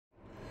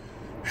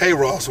Hey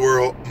Ross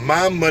World,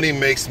 my money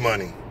makes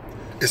money.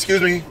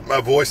 Excuse me, my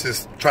voice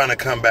is trying to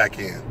come back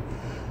in.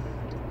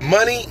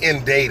 Money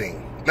and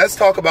dating. Let's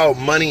talk about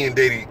money and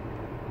dating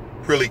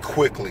really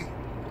quickly.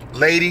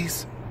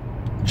 Ladies,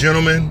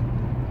 gentlemen,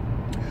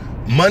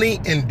 money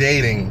and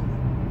dating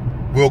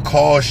will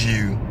cause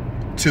you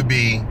to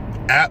be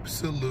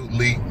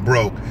absolutely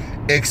broke,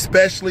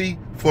 especially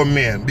for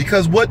men.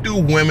 Because what do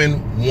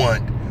women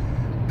want?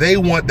 They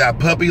want that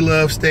puppy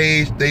love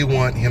stage. They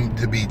want him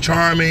to be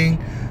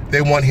charming. They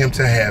want him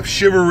to have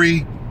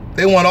chivalry.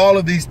 They want all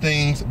of these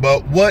things,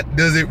 but what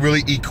does it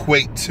really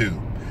equate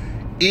to?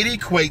 It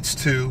equates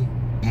to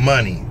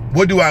money.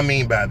 What do I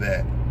mean by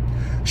that?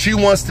 She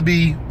wants to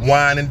be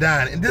wine and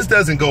dine. And this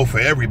doesn't go for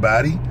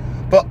everybody,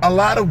 but a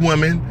lot of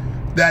women,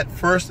 that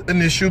first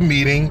initial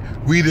meeting,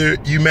 whether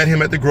you met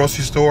him at the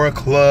grocery store, a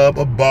club,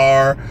 a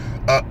bar,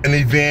 an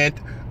event,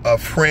 a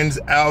friend's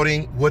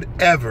outing,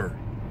 whatever,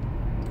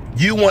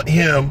 you want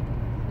him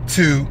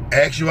to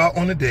ask you out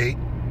on a date,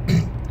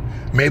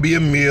 maybe a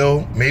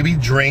meal, maybe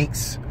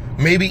drinks,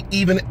 maybe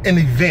even an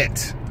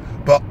event.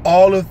 But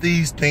all of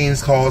these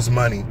things cost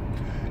money.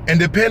 And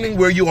depending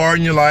where you are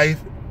in your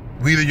life,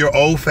 whether you're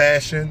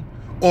old-fashioned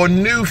or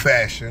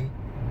new-fashioned,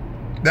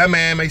 that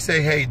man may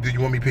say, hey, do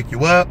you want me to pick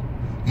you up?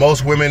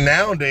 Most women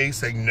nowadays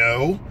say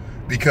no,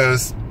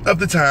 because of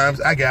the times.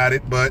 I got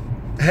it, but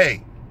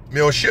hey,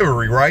 male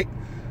chivalry, right?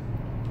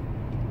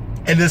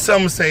 And then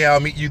some say, I'll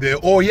meet you there.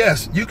 Or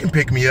yes, you can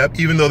pick me up,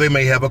 even though they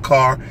may have a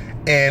car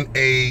and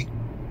a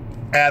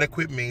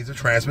adequate means of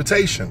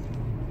transportation.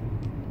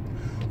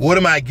 What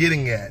am I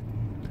getting at?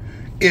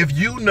 If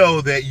you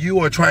know that you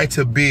are trying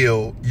to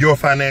build your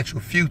financial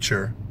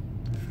future,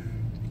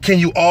 can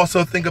you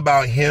also think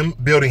about him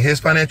building his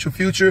financial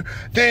future?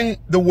 Then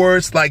the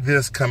words like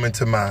this come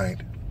into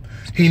mind.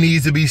 He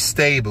needs to be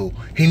stable.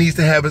 He needs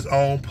to have his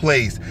own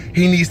place.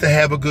 He needs to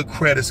have a good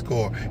credit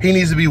score. He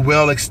needs to be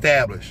well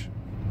established.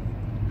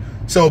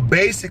 So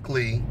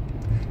basically,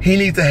 he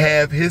needs to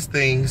have his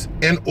things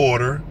in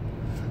order.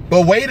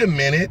 But wait a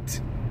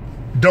minute,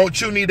 don't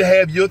you need to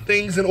have your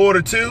things in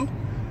order too?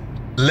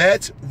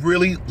 Let's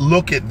really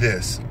look at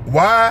this.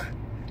 Why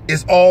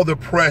is all the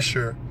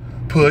pressure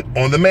put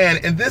on the man?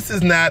 And this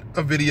is not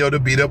a video to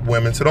beat up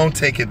women, so don't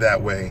take it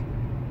that way.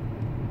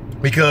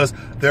 Because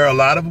there are a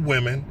lot of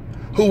women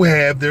who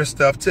have their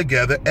stuff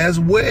together as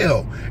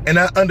well. And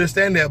I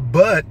understand that,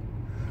 but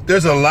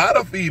there's a lot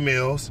of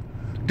females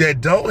that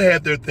don't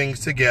have their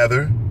things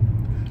together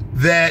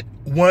that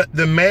want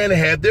the man to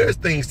have their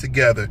things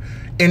together.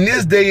 In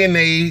this day and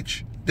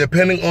age,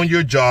 depending on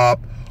your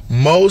job,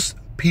 most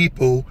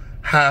people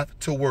have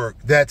to work.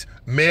 That's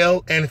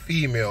male and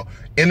female,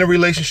 in a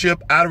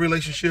relationship, out of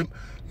relationship,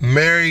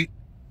 married,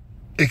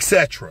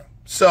 etc.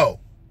 So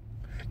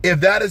if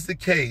that is the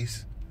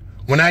case,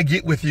 when I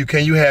get with you,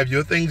 can you have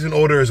your things in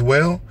order as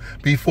well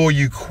before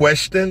you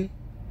question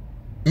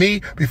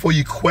me, before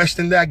you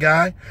question that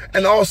guy?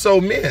 And also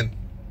men,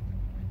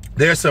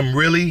 there's some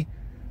really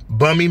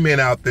bummy men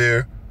out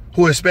there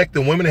who expect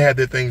the women to have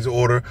their things in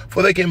order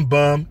before they can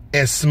bum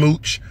and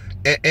smooch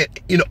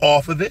and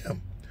off of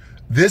them.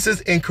 This is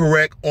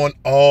incorrect on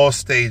all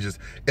stages.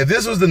 If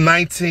this was the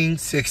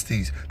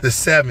 1960s, the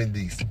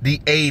 70s, the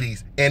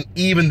 80s, and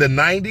even the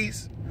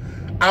 90s,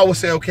 I would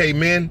say, okay,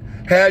 men,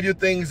 have your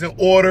things in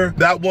order.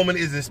 That woman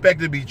is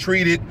expected to be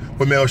treated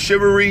with male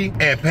chivalry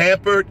and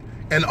pampered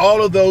and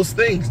all of those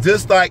things,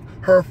 just like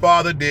her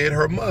father did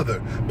her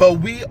mother.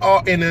 But we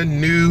are in a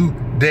new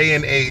day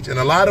and age, and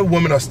a lot of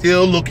women are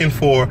still looking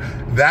for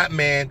that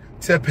man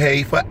to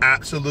pay for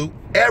absolute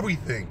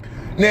everything.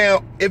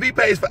 Now, if he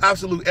pays for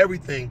absolute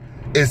everything,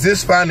 is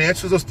this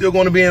financials are still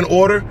going to be in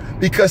order?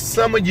 Because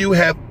some of you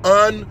have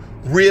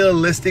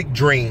unrealistic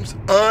dreams,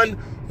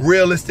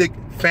 unrealistic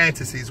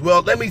fantasies.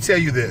 Well, let me tell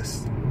you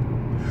this.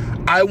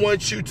 I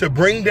want you to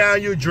bring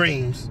down your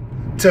dreams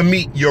to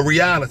meet your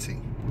reality.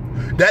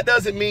 That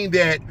doesn't mean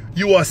that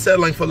you are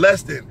settling for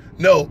less than.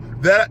 No,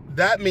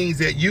 that means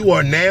that you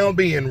are now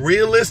being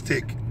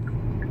realistic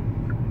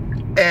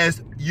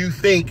as you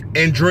think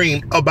and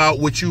dream about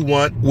what you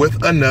want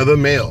with another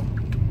male.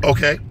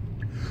 Okay?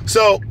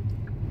 So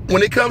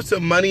when it comes to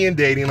money and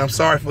dating, I'm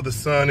sorry for the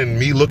sun and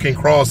me looking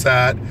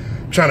cross-eyed,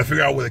 trying to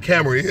figure out where the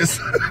camera is.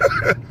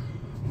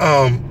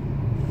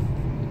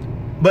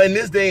 But in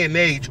this day and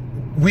age,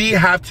 we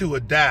have to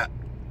adapt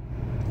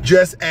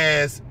just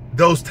as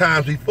those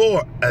times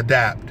before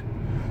adapt.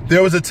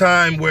 There was a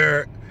time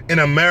where in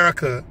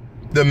America,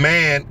 the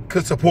man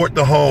could support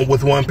the home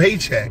with one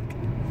paycheck.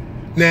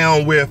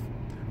 Now with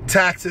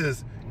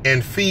taxes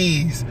and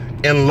fees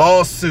and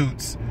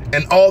lawsuits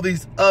and all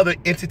these other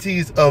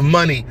entities of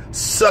money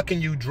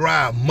sucking you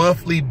dry,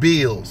 monthly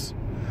bills,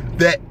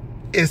 that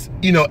is,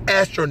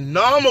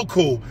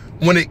 astronomical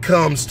when it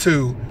comes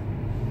to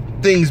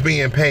things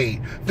being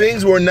paid.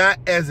 Things were not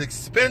as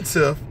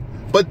expensive,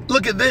 but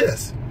look at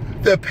this.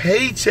 The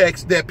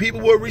paychecks that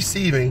people were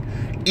receiving,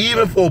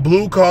 even for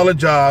blue-collar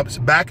jobs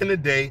back in the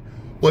day,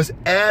 was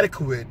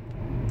adequate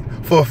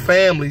for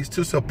families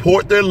to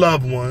support their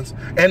loved ones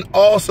and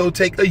also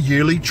take a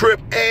yearly trip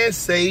and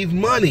save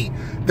money.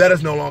 That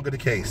is no longer the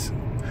case.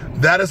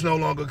 That is no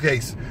longer the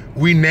case.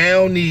 We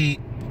now need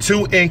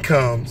 2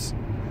 incomes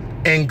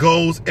and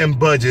goals and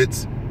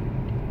budgets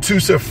to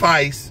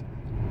suffice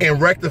and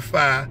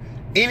rectify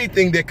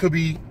anything that could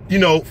be,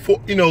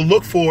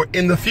 look for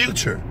in the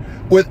future.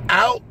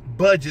 Without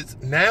budgets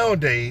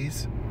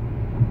nowadays,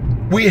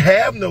 we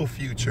have no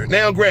future.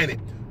 Now, granted,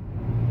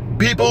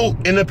 people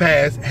in the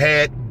past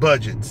had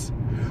budgets,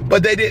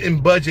 but they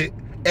didn't budget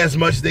as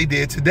much as they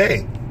did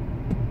today.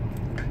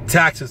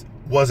 Taxes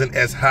wasn't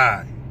as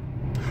high.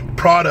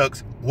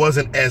 Products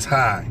wasn't as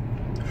high.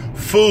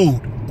 Food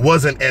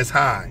wasn't as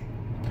high.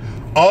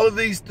 All of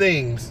these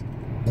things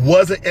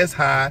wasn't as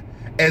high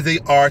as they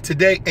are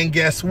today. And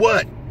guess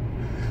what?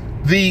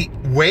 The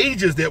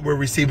wages that we're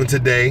receiving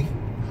today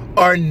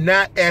are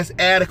not as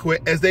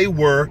adequate as they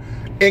were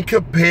in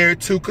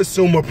compared to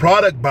consumer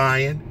product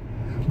buying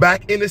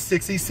back in the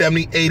 60s,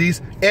 70s,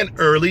 80s, and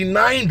early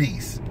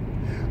 90s.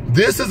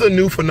 This is a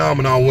new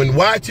phenomenon. When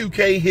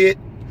Y2K hit,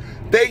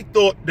 they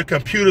thought the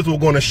computers were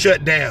going to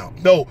shut down.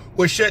 No,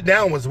 what shut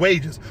down was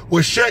wages.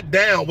 What shut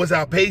down was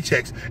our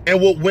paychecks.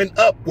 And what went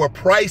up were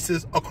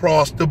prices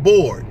across the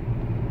board.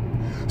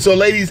 So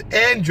ladies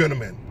and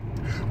gentlemen,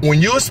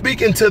 when you're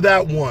speaking to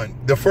that one,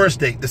 the first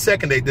date, the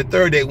second date, the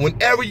third date,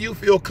 whenever you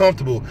feel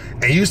comfortable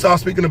and you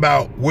start speaking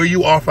about where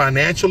you are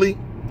financially,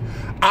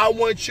 I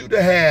want you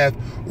to have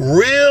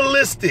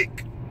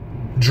realistic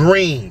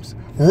dreams,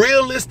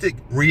 realistic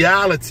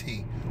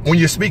reality when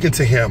you're speaking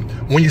to him,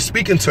 when you're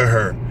speaking to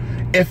her,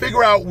 and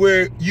figure out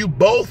where you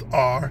both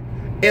are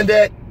and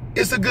that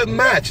it's a good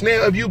match.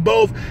 Now, if you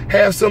both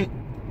have some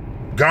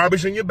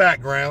garbage in your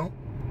background,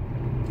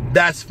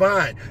 that's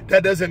fine.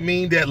 That doesn't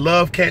mean that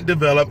love can't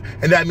develop,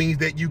 and that means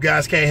that you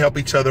guys can't help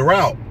each other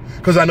out.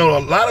 Because I know a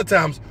lot of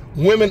times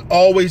women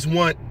always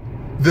want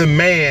the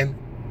man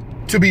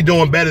to be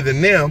doing better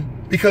than them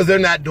because they're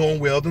not doing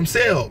well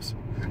themselves.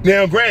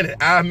 Now, granted,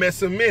 I've met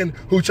some men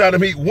who try to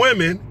meet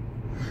women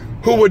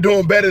who were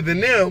doing better than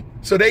them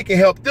so they can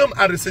help them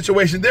out of the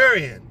situation they're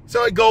in.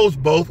 So it goes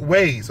both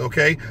ways,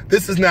 okay?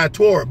 This is not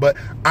toward, but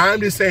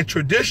I'm just saying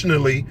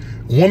traditionally,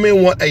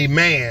 women want a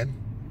man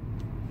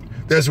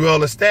that's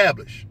well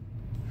established.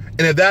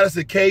 And if that is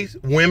the case,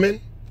 women,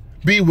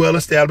 be well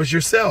established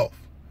yourself.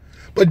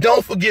 But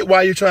don't forget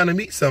why you're trying to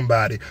meet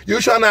somebody.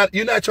 You're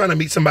not trying to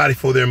meet somebody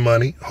for their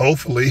money.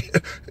 Hopefully,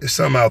 there's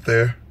some out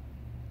there.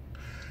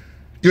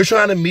 You're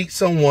trying to meet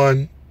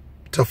someone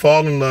to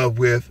fall in love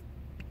with,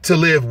 to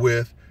live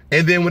with,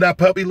 and then when that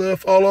puppy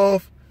love fall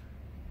off,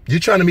 you're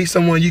trying to meet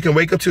someone you can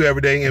wake up to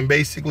every day and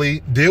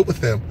basically deal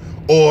with them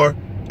or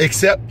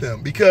accept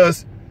them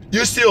because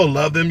you still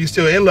love them, you're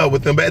still in love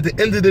with them, but at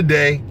the end of the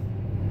day,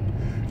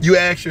 you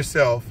ask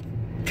yourself,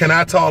 can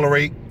I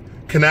tolerate,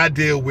 can I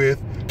deal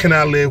with, can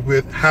I live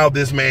with how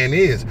this man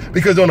is?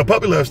 Because on the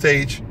puppy love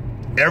stage,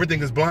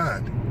 everything is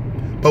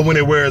blind. But when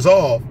it wears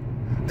off,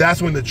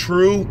 that's when the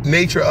true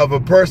nature of a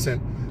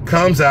person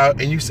comes out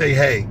and you say,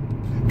 hey,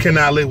 can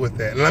I live with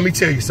that? And let me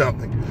tell you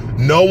something.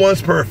 No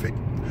one's perfect.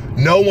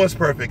 No one's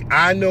perfect.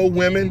 I know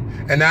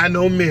women and I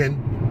know men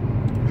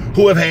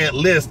who have had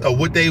lists of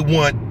what they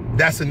want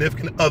that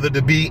significant other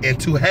to be and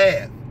to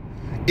have.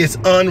 It's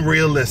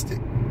unrealistic.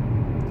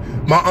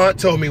 My aunt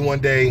told me one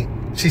day,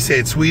 she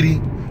said,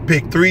 sweetie,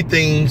 pick 3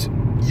 things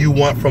you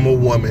want from a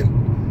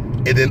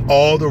woman and then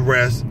all the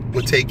rest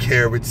will take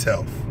care of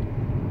itself.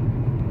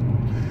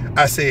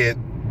 I said,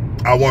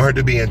 I want her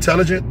to be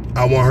intelligent,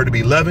 I want her to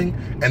be loving,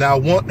 and I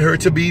want her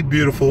to be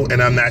beautiful,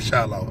 and I'm not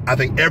shallow. I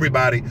think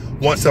everybody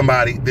wants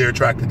somebody they're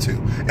attracted to.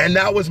 And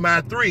that was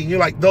my 3. And you're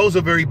like, those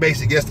are very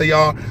basic. Yes, they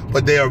are,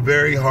 but they are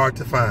very hard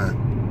to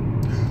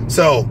find.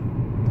 So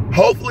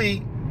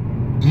hopefully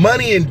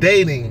money and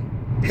dating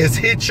has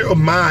hit your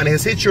mind,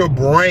 has hit your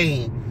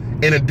brain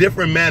in a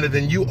different manner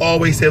than you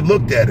always have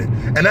looked at it.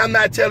 And I'm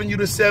not telling you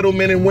to settle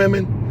men and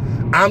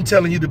women. I'm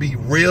telling you to be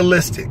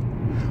realistic.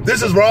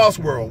 This is Ross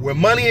World, where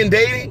money and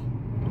dating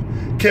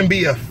can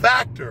be a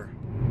factor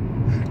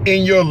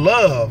in your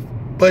love,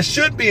 but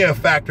should be a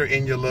factor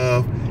in your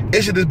love.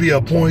 It should just be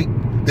a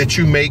point that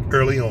you make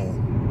early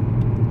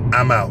on.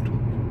 I'm out.